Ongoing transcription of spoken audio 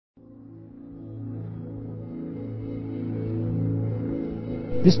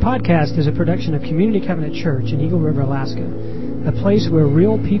This podcast is a production of Community Covenant Church in Eagle River, Alaska, a place where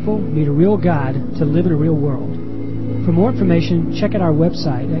real people meet a real God to live in a real world. For more information, check out our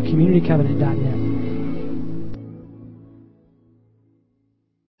website at communitycovenant.net.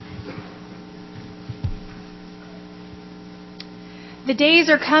 The days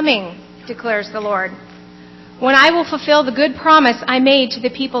are coming, declares the Lord, when I will fulfill the good promise I made to the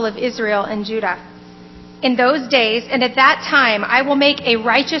people of Israel and Judah. In those days and at that time, I will make a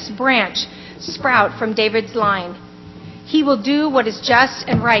righteous branch sprout from David's line. He will do what is just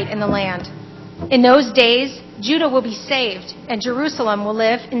and right in the land. In those days, Judah will be saved, and Jerusalem will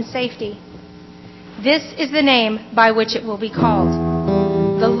live in safety. This is the name by which it will be called,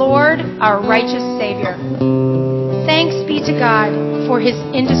 the Lord, our righteous Savior. Thanks be to God for his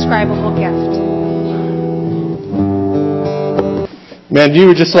indescribable gift. Man, you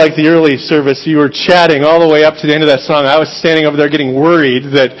were just like the early service. You were chatting all the way up to the end of that song. I was standing over there getting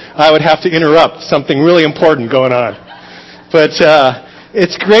worried that I would have to interrupt something really important going on. But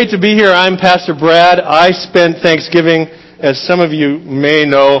it's great to be here. I'm Pastor Brad. I spent Thanksgiving, as some of you may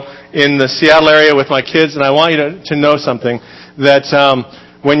know, in the Seattle area with my kids, and I want you to know something, that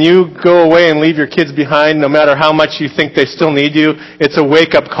when you go away and leave your kids behind, no matter how much you think they still need you, it's a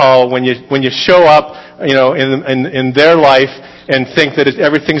wake-up call when you show up, in their life and think that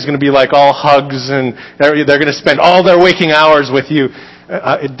everything's going to be like all hugs and they're going to spend all their waking hours with you.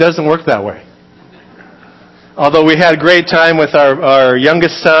 It doesn't work that way. Although we had a great time with our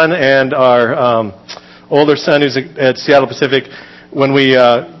youngest son and our older son who's at Seattle Pacific, when we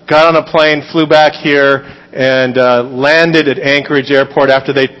got on a plane, flew back here, and landed at Anchorage Airport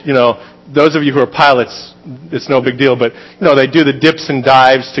after they, those of you who are pilots, it's no big deal, but, they do the dips and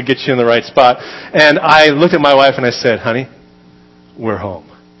dives to get you in the right spot. And I looked at my wife and I said, honey, we're home.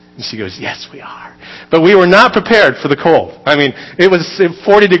 And she goes, yes, we are. But we were not prepared for the cold. I mean, it was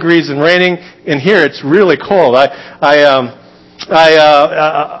 40 degrees and raining. In here, it's really cold. I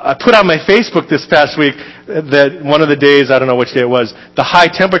put on my Facebook this past week that one of the days, I don't know which day it was, the high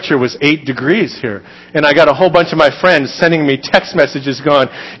temperature was 8 degrees here. And I got a whole bunch of my friends sending me text messages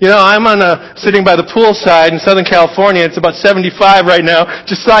going, I'm sitting by the poolside in Southern California. It's about 75 right now.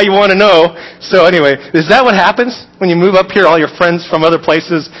 Just thought you want to know. So anyway, is that what happens when you move up here? All your friends from other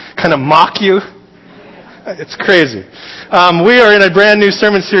places kind of mock you? It's crazy. We are in a brand new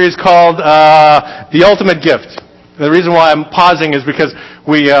sermon series called The Ultimate Gift. The reason why I'm pausing is because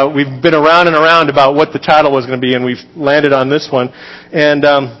we've been around and around about what the title was going to be, and we've landed on this one. And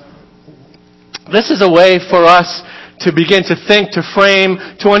this is a way for us to begin to think, to frame,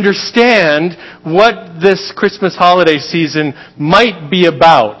 to understand what this Christmas holiday season might be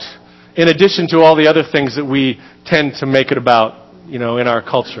about, in addition to all the other things that we tend to make it about, in our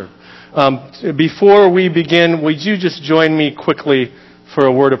culture. Before we begin, would you just join me quickly for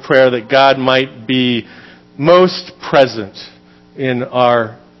a word of prayer that God might be most present in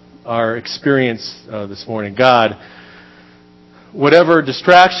our experience this morning. God, whatever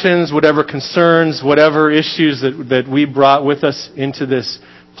distractions, whatever concerns, whatever issues that we brought with us into this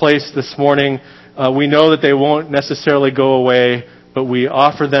place this morning, we know that they won't necessarily go away, but we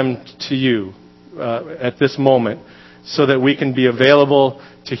offer them to you at this moment so that we can be available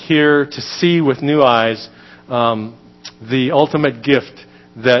to hear, to see with new eyes the ultimate gift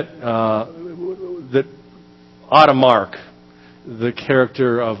that ought to mark the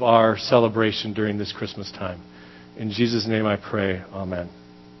character of our celebration during this Christmas time. In Jesus' name I pray, amen.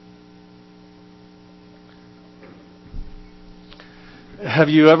 Have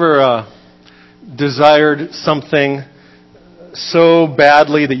you ever desired something so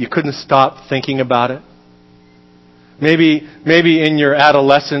badly that you couldn't stop thinking about it? Maybe in your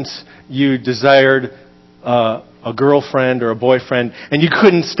adolescence you desired a girlfriend or a boyfriend and you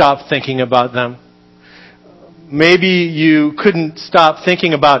couldn't stop thinking about them. Maybe you couldn't stop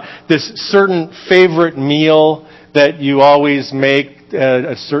thinking about this certain favorite meal that you always make at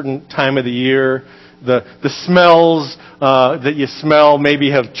a certain time of the year. The smells that you smell maybe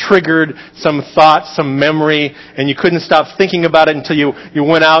have triggered some thought, some memory, and you couldn't stop thinking about it until you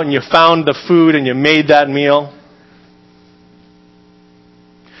went out and you found the food and you made that meal.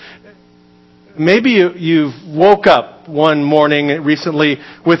 Maybe you woke up one morning recently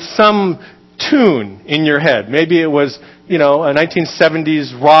with some tune in your head. Maybe it was, a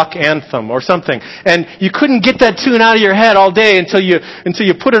 1970s rock anthem or something. And you couldn't get that tune out of your head all day until you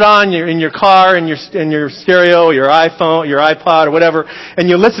put it on in your car, in your stereo, your iPhone, your iPod or whatever, and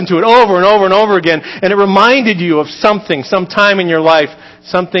you listened to it over and over and over again, and it reminded you of something, some time in your life,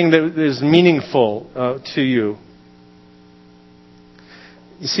 something that is meaningful to you.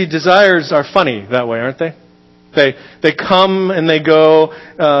 You see, desires are funny that way, aren't they? They come and they go,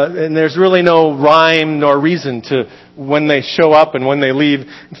 and there's really no rhyme nor reason to when they show up and when they leave.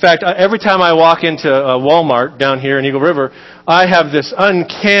 In fact, every time I walk into Walmart down here in Eagle River, I have this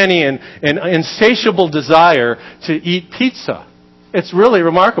uncanny and insatiable desire to eat pizza. It's really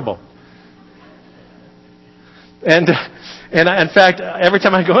remarkable. And in fact, every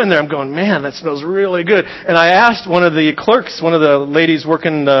time I go in there, I'm going, man, that smells really good. And I asked one of the clerks, one of the ladies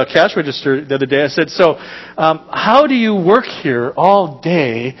working the cash register the other day, I said, so how do you work here all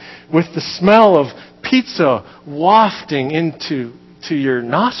day with the smell of pizza wafting into your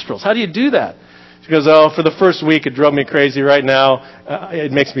nostrils? How do you do that? She goes, oh, for the first week it drove me crazy. Right now,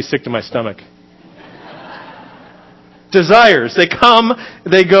 it makes me sick to my stomach. Desires, they come,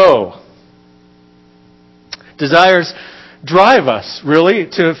 they go. Desires drive us, really,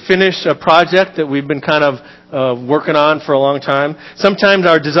 to finish a project that we've been kind of working on for a long time. Sometimes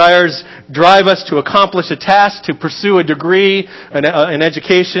our desires drive us to accomplish a task, to pursue a degree, an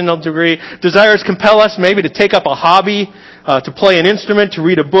educational degree. Desires compel us maybe to take up a hobby, to play an instrument, to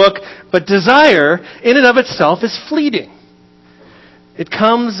read a book. But desire, in and of itself, is fleeting. It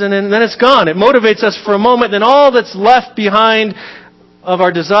comes and then it's gone. It motivates us for a moment, and all that's left behind of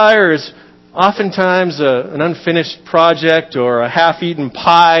our desire is oftentimes an unfinished project or a half-eaten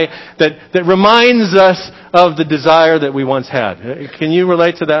pie that reminds us of the desire that we once had. Can you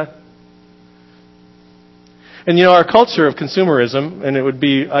relate to that? And our culture of consumerism, and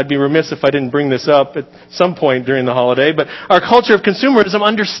I'd be remiss if I didn't bring this up at some point during the holiday, but our culture of consumerism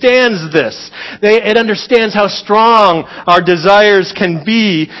understands this. It understands how strong our desires can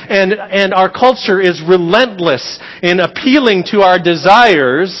be, and our culture is relentless in appealing to our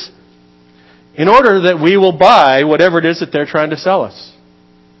desires in order that we will buy whatever it is that they're trying to sell us.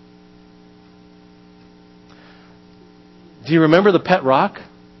 Do you remember the pet rock?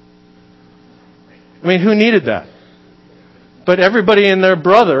 I mean, who needed that? But everybody and their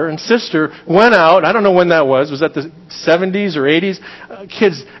brother and sister went out. I don't know when that was. Was that the 70s or 80s?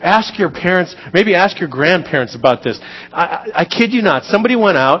 Kids, ask your parents, maybe ask your grandparents about this. I kid you not. Somebody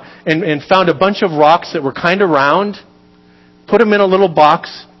went out and found a bunch of rocks that were kind of round, put them in a little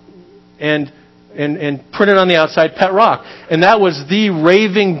box, and printed on the outside pet rock. And that was the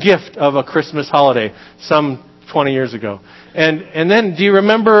raving gift of a Christmas holiday some 20 years ago. And then, do you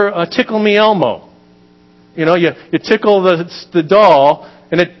remember Tickle Me Elmo? You tickle the doll,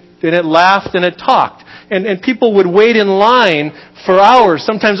 and it laughed and it talked. And people would wait in line for hours,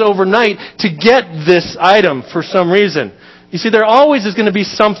 sometimes overnight, to get this item for some reason. You see, there always is going to be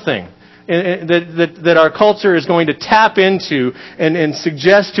something that our culture is going to tap into and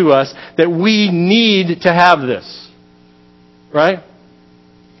suggest to us that we need to have this. Right?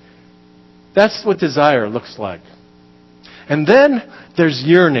 That's what desire looks like. And then there's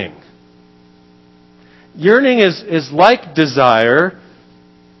yearning. Yearning is like desire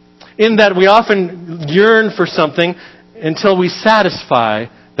in that we often yearn for something until we satisfy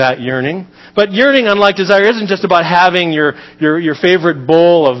that yearning. But yearning, unlike desire, isn't just about having your favorite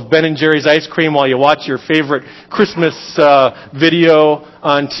bowl of Ben & Jerry's ice cream while you watch your favorite Christmas video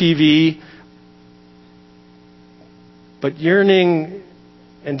on TV. But yearning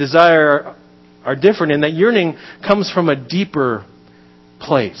and desire are different in that yearning comes from a deeper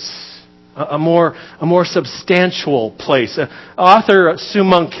place. A more substantial place. Author Sue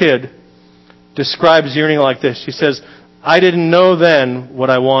Monk Kidd describes yearning like this. She says, I didn't know then what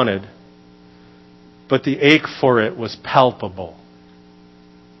I wanted, but the ache for it was palpable.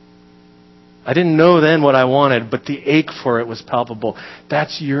 I didn't know then what I wanted, but the ache for it was palpable.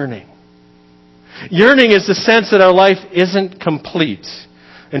 That's yearning. Yearning is the sense that our life isn't complete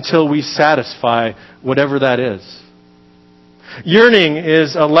until we satisfy whatever that is. Yearning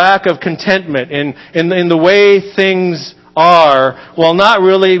is a lack of contentment in the way things are while not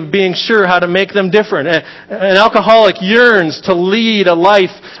really being sure how to make them different. An alcoholic yearns to lead a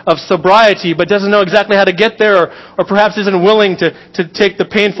life of sobriety but doesn't know exactly how to get there or perhaps isn't willing to take the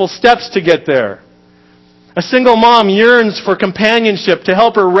painful steps to get there. A single mom yearns for companionship to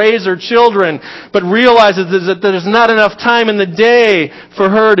help her raise her children, but realizes that there's not enough time in the day for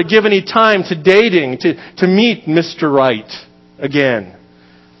her to give any time to dating, to meet Mr. Right again.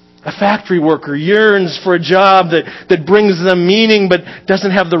 A factory worker yearns for a job that brings them meaning, but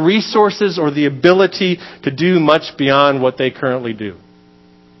doesn't have the resources or the ability to do much beyond what they currently do.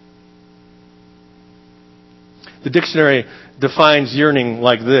 The dictionary defines yearning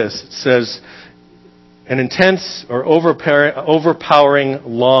like this. It says, an intense or overpowering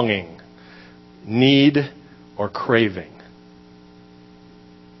longing, need, or craving.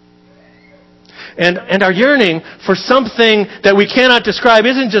 And our yearning for something that we cannot describe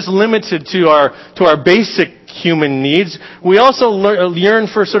isn't just limited to our basic human needs. We also yearn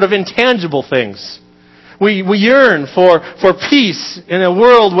for sort of intangible things. We yearn for peace in a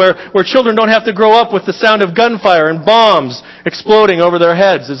world where children don't have to grow up with the sound of gunfire and bombs exploding over their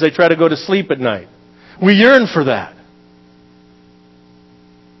heads as they try to go to sleep at night. We yearn for that.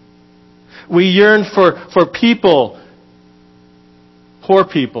 We yearn for people, poor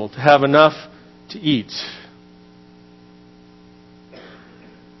people, to have enough to eat.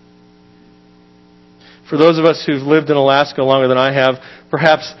 For those of us who've lived in Alaska longer than I have,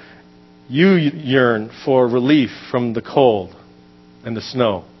 perhaps you yearn for relief from the cold and the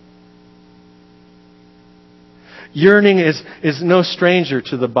snow. Yearning is no stranger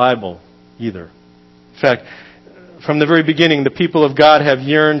to the Bible either. In fact, from the very beginning, the people of God have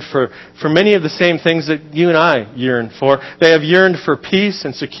yearned for many of the same things that you and I yearn for. They have yearned for peace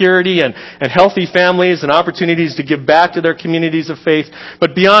and security and healthy families and opportunities to give back to their communities of faith.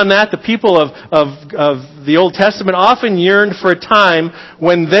 But beyond that, the people of the Old Testament often yearned for a time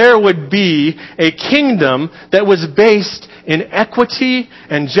when there would be a kingdom that was based in equity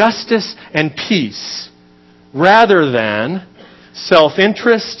and justice and peace, rather than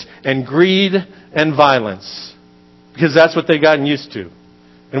self-interest and greed and violence. Because that's what they've gotten used to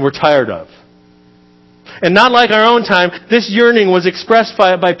and we're tired of. And not like our own time, this yearning was expressed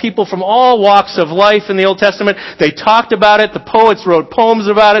by people from all walks of life in the Old Testament. They talked about it, the poets wrote poems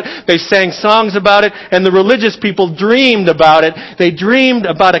about it, they sang songs about it, and the religious people dreamed about it. They dreamed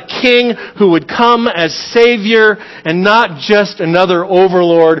about a king who would come as Savior and not just another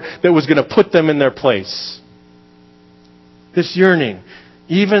overlord that was going to put them in their place. This yearning,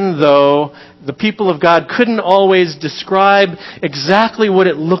 even though the people of God couldn't always describe exactly what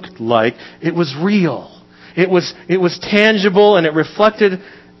it looked like, it was real. It was tangible, and it reflected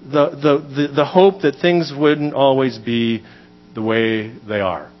the hope that things wouldn't always be the way they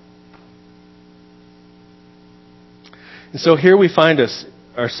are. And so here we find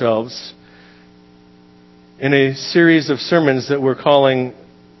ourselves in a series of sermons that we're calling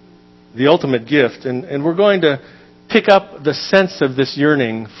The Ultimate Gift, and we're going to pick up the sense of this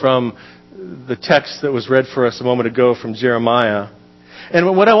yearning from the text that was read for us a moment ago from Jeremiah. And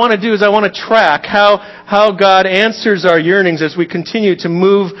what I want to do is I want to track how God answers our yearnings as we continue to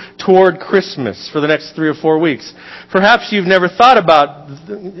move toward Christmas for the next 3 or 4 weeks. Perhaps you've never thought about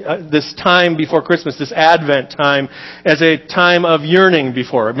this time before Christmas, this Advent time, as a time of yearning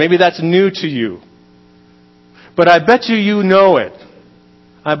before. Maybe that's new to you. But I bet you know it.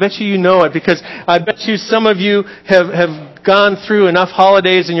 I bet you know it, because I bet you some of you have gone through enough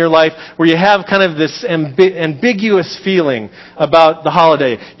holidays in your life where you have kind of this ambiguous feeling about the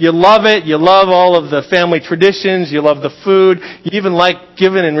holiday. You love it. You love all of the family traditions. You love the food. You even like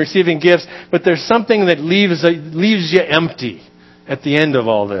giving and receiving gifts. But there's something that leaves you empty at the end of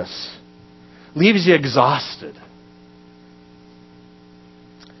all this. Leaves you exhausted.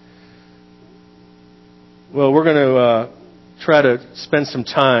 Well, we're going to try to spend some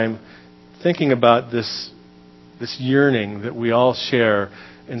time thinking about this yearning that we all share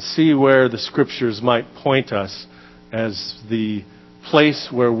and see where the Scriptures might point us as the place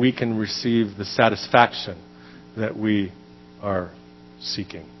where we can receive the satisfaction that we are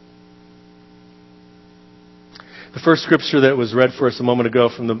seeking. The first Scripture that was read for us a moment ago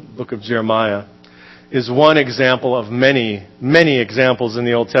from the book of Jeremiah is one example of many, many examples in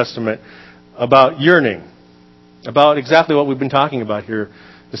the Old Testament about yearning. About exactly what we've been talking about here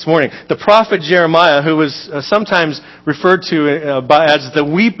this morning. The prophet Jeremiah, who was sometimes referred to as the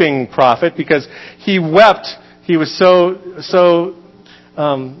weeping prophet because he wept, he was so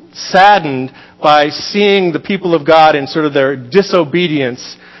saddened by seeing the people of God in sort of their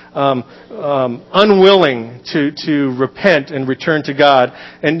disobedience, unwilling to repent and return to God.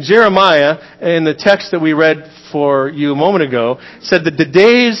 And Jeremiah, in the text that we read for you a moment ago, said that the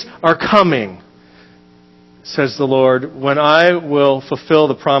days are coming, says the Lord, when I will fulfill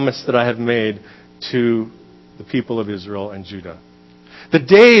the promise that I have made to the people of Israel and Judah. The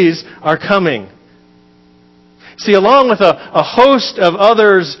days are coming. See, along with a host of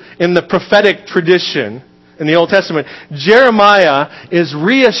others in the prophetic tradition in the Old Testament, Jeremiah is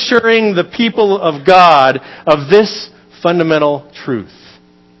reassuring the people of God of this fundamental truth.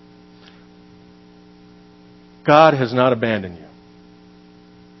 God has not abandoned you.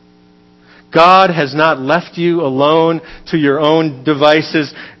 God has not left you alone to your own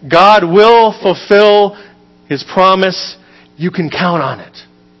devices. God will fulfill His promise. You can count on it.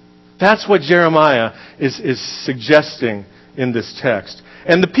 That's what Jeremiah is suggesting in this text.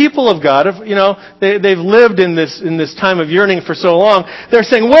 And the people of God, they've lived in this time of yearning for so long. They're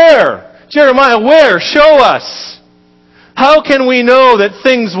saying, where? Jeremiah, where? Show us. How can we know that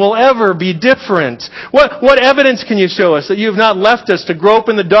things will ever be different? What evidence can you show us that you have not left us to grope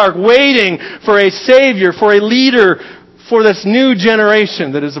in the dark, waiting for a Savior, for a leader, for this new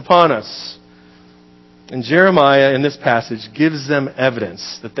generation that is upon us? And Jeremiah, in this passage, gives them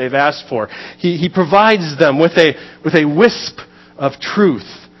evidence that they've asked for. He provides them with a wisp of truth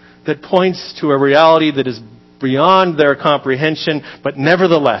that points to a reality that is beyond their comprehension, but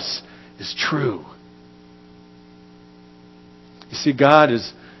nevertheless is true. You see, God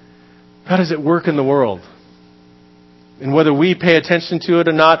is at work in the world. And whether we pay attention to it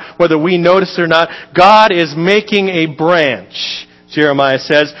or not, whether we notice it or not, God is making a branch, Jeremiah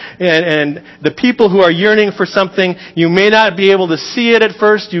says. And the people who are yearning for something, you may not be able to see it at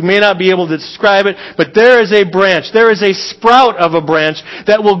first, you may not be able to describe it, but there is a branch, there is a sprout of a branch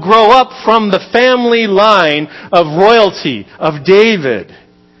that will grow up from the family line of royalty, of David.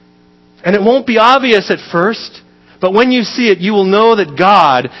 And it won't be obvious at first, but when you see it, you will know that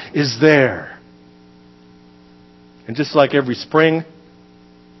God is there. And just like every spring,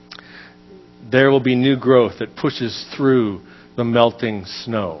 there will be new growth that pushes through the melting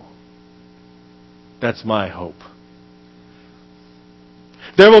snow. That's my hope.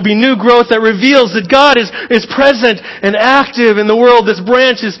 There will be new growth that reveals that God is present and active in the world. This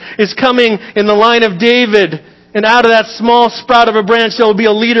branch is coming in the line of David. And out of that small sprout of a branch, there will be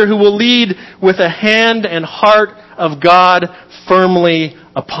a leader who will lead with a hand and heart of God firmly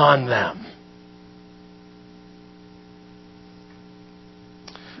upon them.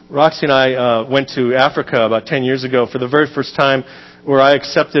 Roxy and I went to Africa about 10 years ago for the very first time, where I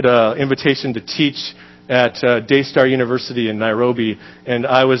accepted an invitation to teach at Daystar University in Nairobi. And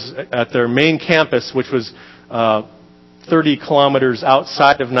I was at their main campus, which was 30 kilometers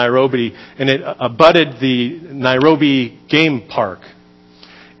outside of Nairobi, and it abutted the Nairobi game park.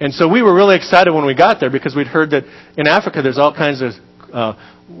 And so we were really excited when we got there, because we'd heard that in Africa there's all kinds of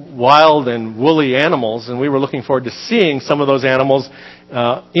wild and woolly animals, and we were looking forward to seeing some of those animals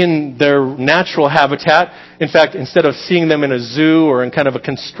in their natural habitat. In fact, instead of seeing them in a zoo or in kind of a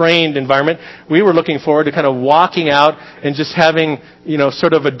constrained environment, we were looking forward to kind of walking out and just having,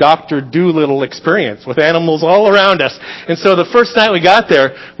 sort of a Dr. Dolittle experience with animals all around us. And so the first night we got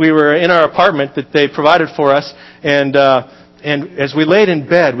there, we were in our apartment that they provided for us, and as we laid in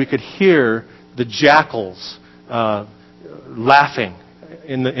bed, we could hear the jackals laughing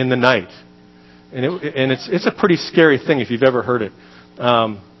in the night. And it's a pretty scary thing if you've ever heard it.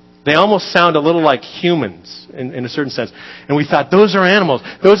 They almost sound a little like humans in a certain sense. And we thought, those are animals.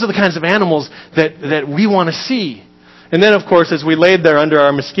 Those are the kinds of animals that we want to see. And then, of course, as we laid there under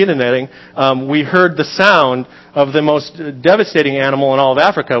our mosquito netting, we heard the sound of the most devastating animal in all of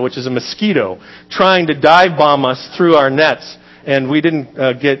Africa, which is a mosquito, trying to dive bomb us through our nets. And we didn't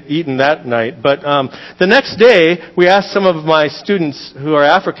get eaten that night. But the next day, we asked some of my students who are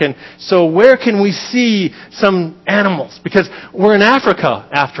African, so where can we see some animals? Because we're in Africa,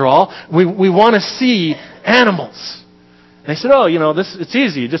 after all. We want to see animals. And they said, it's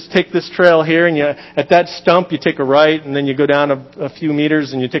easy. You just take this trail here, and at that stump, you take a right, and then you go down a few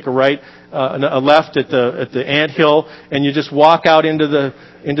meters, and you take a right, a left at the anthill, and you just walk out into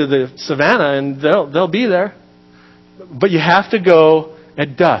the savannah, and they'll be there. But you have to go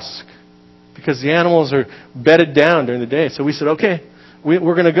at dusk, because the animals are bedded down during the day. So we said, okay,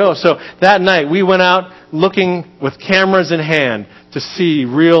 we're going to go. So that night we went out looking with cameras in hand to see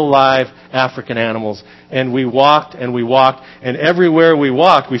real live African animals. And we walked and we walked, and everywhere we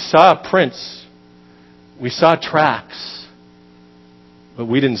walked we saw prints. We saw tracks. But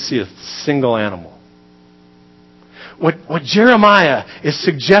we didn't see a single animal. What Jeremiah is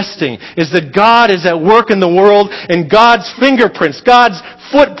suggesting is that God is at work in the world, and God's fingerprints, God's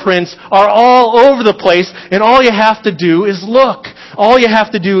footprints are all over the place, and all you have to do is look. All you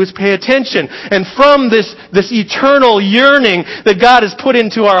have to do is pay attention. And from this eternal yearning that God has put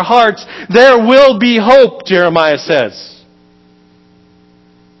into our hearts, there will be hope, Jeremiah says.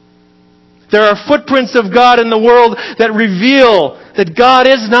 There are footprints of God in the world that reveal that God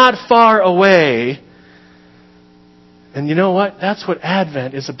is not far away. And you know what? That's what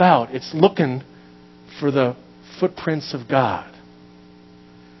Advent is about. It's looking for the footprints of God.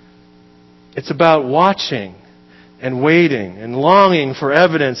 It's about watching and waiting and longing for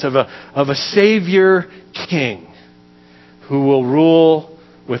evidence of a Savior King who will rule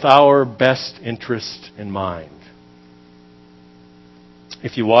with our best interest in mind.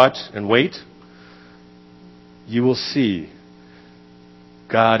 If you watch and wait, you will see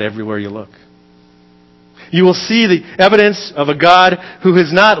God everywhere you look. You will see the evidence of a God who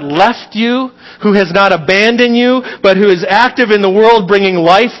has not left you, who has not abandoned you, but who is active in the world bringing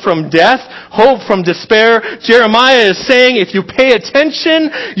life from death, hope from despair. Jeremiah is saying if you pay attention,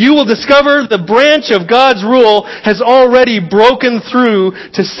 you will discover the branch of God's rule has already broken through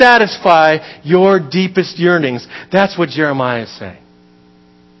to satisfy your deepest yearnings. That's what Jeremiah is saying.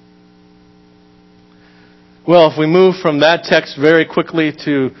 Well, if we move from that text very quickly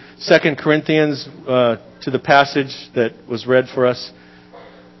to 2 Corinthians, to the passage that was read for us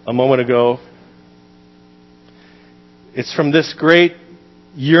a moment ago, it's from this great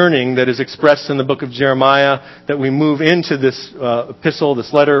yearning that is expressed in the book of Jeremiah that we move into this epistle,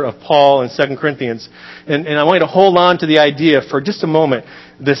 this letter of Paul in 2 Corinthians. And I want you to hold on to the idea for just a moment,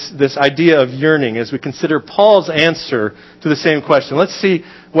 this idea of yearning as we consider Paul's answer to the same question. Let's see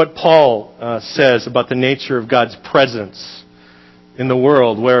what Paul says about the nature of God's presence in the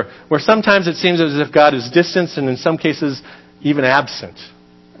world, where sometimes it seems as if God is distant and in some cases even absent.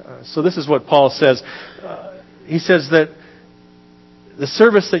 So this is what Paul says. He says that the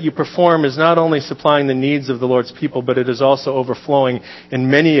service that you perform is not only supplying the needs of the Lord's people, but it is also overflowing in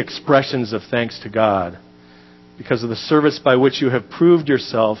many expressions of thanks to God. Because of the service by which you have proved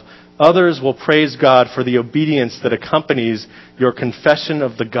yourself, others will praise God for the obedience that accompanies your confession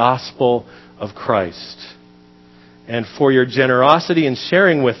of the gospel of Christ, and for your generosity in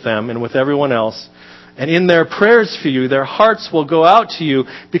sharing with them and with everyone else. And in their prayers for you, their hearts will go out to you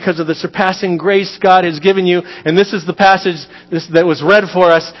because of the surpassing grace God has given you. And this is the passage that was read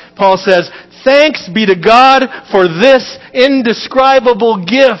for us. Paul says, "Thanks be to God for this indescribable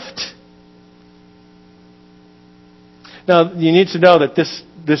gift." Now, you need to know that this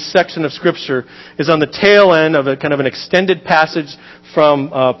section of Scripture is on the tail end of a kind of an extended passage from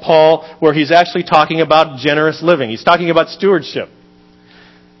Paul, where he's actually talking about generous living. He's talking about stewardship.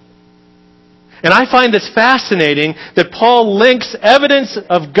 And I find this fascinating that Paul links evidence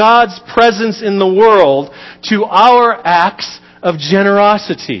of God's presence in the world to our acts of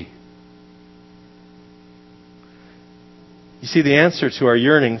generosity. You see, the answer to our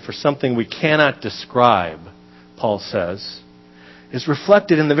yearning for something we cannot describe, Paul says, is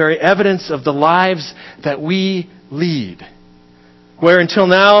reflected in the very evidence of the lives that we lead. Where until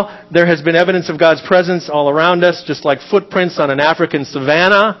now there has been evidence of God's presence all around us, just like footprints on an African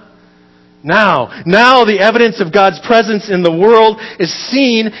savanna. Now the evidence of God's presence in the world is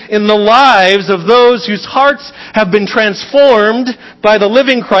seen in the lives of those whose hearts have been transformed by the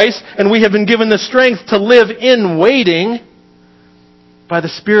living Christ, and we have been given the strength to live in waiting by the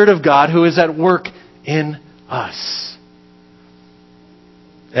Spirit of God who is at work in us.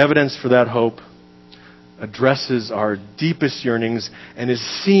 Evidence for that hope addresses our deepest yearnings and is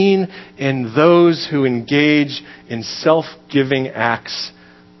seen in those who engage in self-giving acts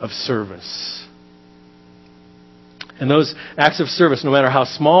of service. And those acts of service, no matter how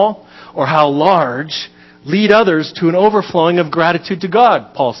small or how large, lead others to an overflowing of gratitude to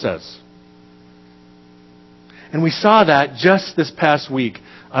God, Paul says. And we saw that just this past week.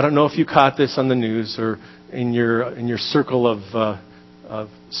 I don't know if you caught this on the news or in your circle of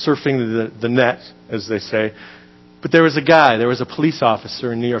surfing the net, as they say. But there was a police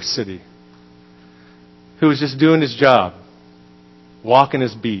officer in New York City who was just doing his job, walking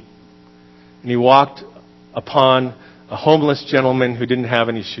his beat. And he walked upon a homeless gentleman who didn't have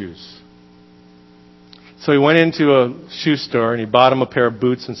any shoes. So he went into a shoe store and he bought him a pair of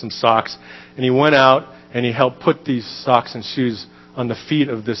boots and some socks. And he went out and he helped put these socks and shoes on the feet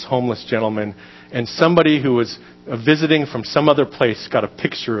of this homeless gentleman. And somebody who was visiting from some other place got a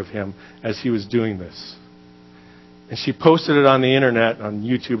picture of him as he was doing this. And she posted it on the internet, on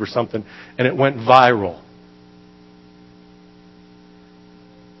YouTube or something, and it went viral.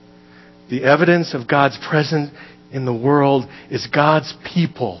 The evidence of God's presence in the world is God's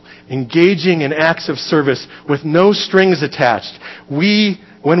people engaging in acts of service with no strings attached.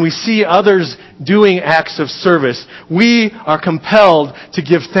 When we see others doing acts of service, we are compelled to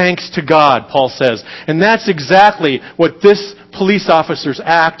give thanks to God, Paul says. And that's exactly what this police officer's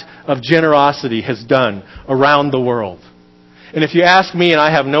act of generosity has done around the world. And if you ask me, and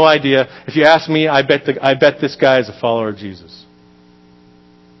I have no idea, if you ask me, I bet this guy is a follower of Jesus.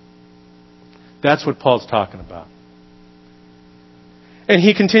 That's what Paul's talking about. And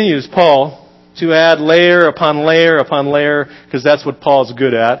he continues, Paul, to add layer upon layer upon layer, because that's what Paul's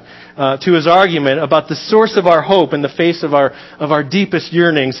good at, to his argument about the source of our hope in the face of our deepest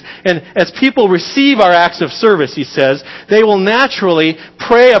yearnings. And as people receive our acts of service, he says, they will naturally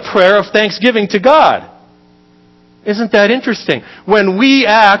pray a prayer of thanksgiving to God. Isn't that interesting? When we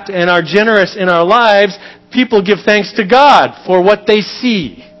act and are generous in our lives, people give thanks to God for what they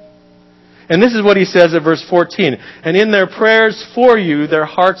see. And this is what he says at verse 14. And in their prayers for you, their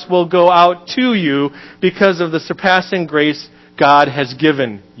hearts will go out to you because of the surpassing grace God has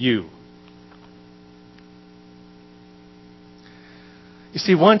given you. You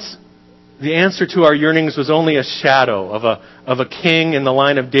see, once the answer to our yearnings was only a shadow of a king in the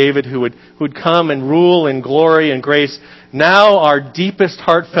line of David who would come and rule in glory and grace. Now our deepest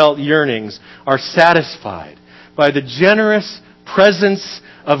heartfelt yearnings are satisfied by the generous presence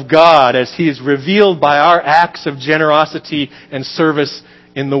of God as He is revealed by our acts of generosity and service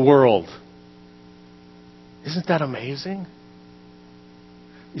in the world. Isn't that amazing?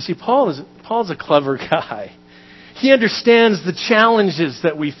 You see, Paul's a clever guy. He understands the challenges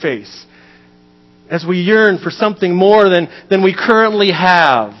that we face as we yearn for something more than we currently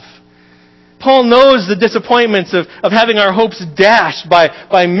have. Paul knows the disappointments of having our hopes dashed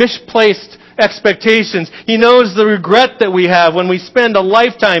by misplaced expectations. He knows the regret that we have when we spend a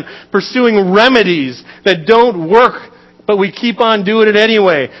lifetime pursuing remedies that don't work, but we keep on doing it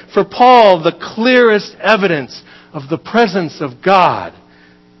anyway. For Paul, the clearest evidence of the presence of God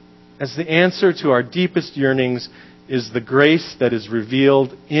as the answer to our deepest yearnings is the grace that is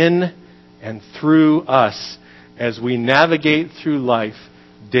revealed in and through us as we navigate through life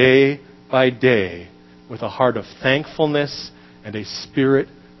day by day with a heart of thankfulness and a spirit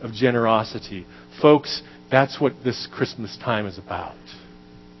of generosity. Folks, that's what this Christmas time is about.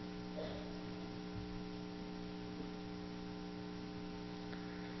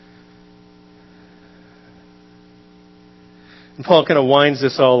 And Paul kind of winds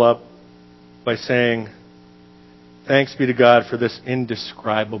this all up by saying, thanks be to God for this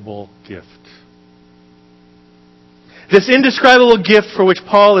indescribable gift. This indescribable gift for which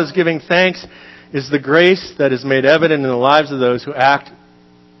Paul is giving thanks is the grace that is made evident in the lives of those who act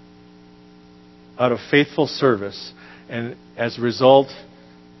out of faithful service. And as a result,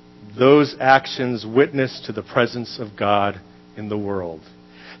 those actions witness to the presence of God in the world.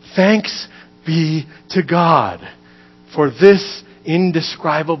 Thanks be to God for this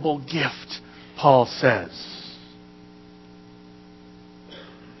indescribable gift, Paul says.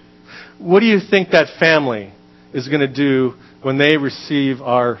 What do you think that family is going to do when they receive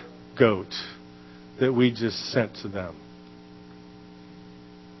our goat that we just sent to them?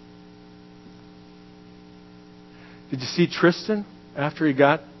 Did you see Tristan after he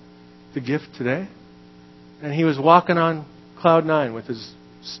got the gift today? And he was walking on cloud 9 with his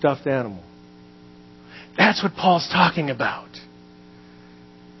stuffed animal. That's what Paul's talking about.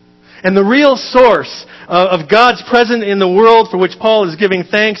 And the real source of God's presence in the world for which Paul is giving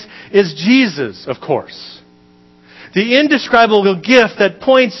thanks is Jesus, of course. The indescribable gift that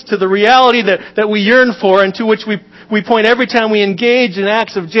points to the reality that we yearn for and to which we point every time we engage in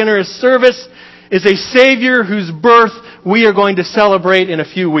acts of generous service is a Savior whose birth we are going to celebrate in a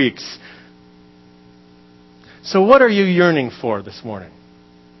few weeks. So what are you yearning for this morning?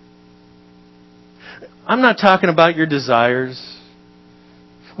 I'm not talking about your desires.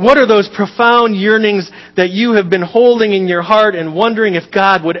 What are those profound yearnings that you have been holding in your heart and wondering if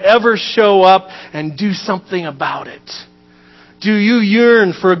God would ever show up and do something about it? Do you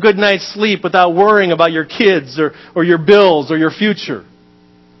yearn for a good night's sleep without worrying about your kids or your bills or your future?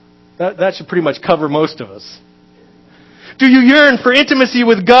 That should pretty much cover most of us. Do you yearn for intimacy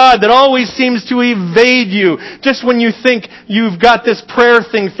with God that always seems to evade you? Just when you think you've got this prayer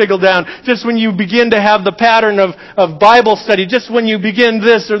thing figured down, just when you begin to have the pattern of Bible study, just when you begin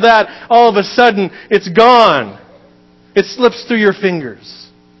this or that, all of a sudden it's gone. It slips through your fingers.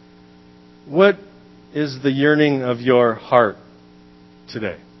 What is the yearning of your heart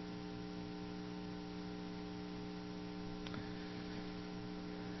today?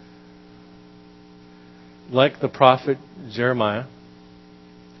 Like the prophet Jeremiah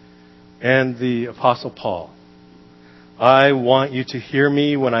and the Apostle Paul, I want you to hear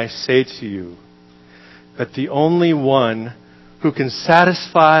me when I say to you that the only one who can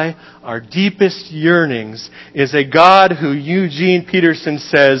satisfy our deepest yearnings is a God who Eugene Peterson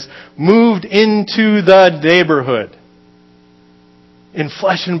says moved into the neighborhood in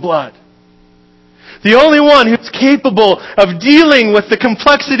flesh and blood. The only one who's capable of dealing with the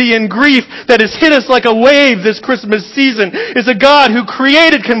complexity and grief that has hit us like a wave this Christmas season is a God who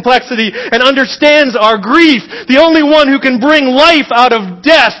created complexity and understands our grief. The only one who can bring life out of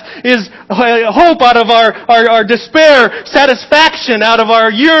death is hope out of our despair, satisfaction out of our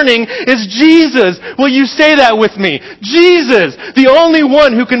yearning is Jesus. Will you say that with me? Jesus. The only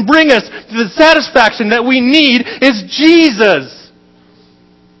one who can bring us to the satisfaction that we need is Jesus.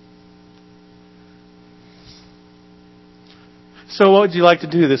 So what would you like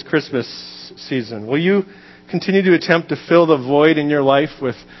to do this Christmas season? Will you continue to attempt to fill the void in your life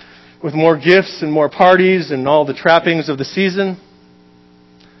with with more gifts and more parties and all the trappings of the season?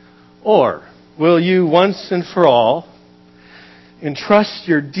 Or will you once and for all entrust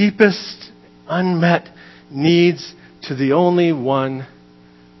your deepest unmet needs to the only one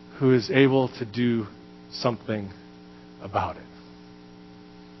who is able to do something about it?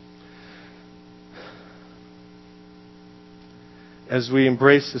 As we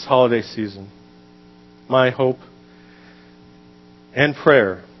embrace this holiday season, my hope and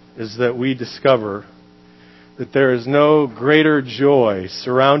prayer is that we discover that there is no greater joy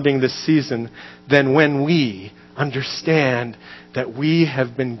surrounding this season than when we understand that we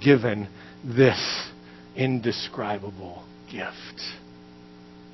have been given this indescribable gift.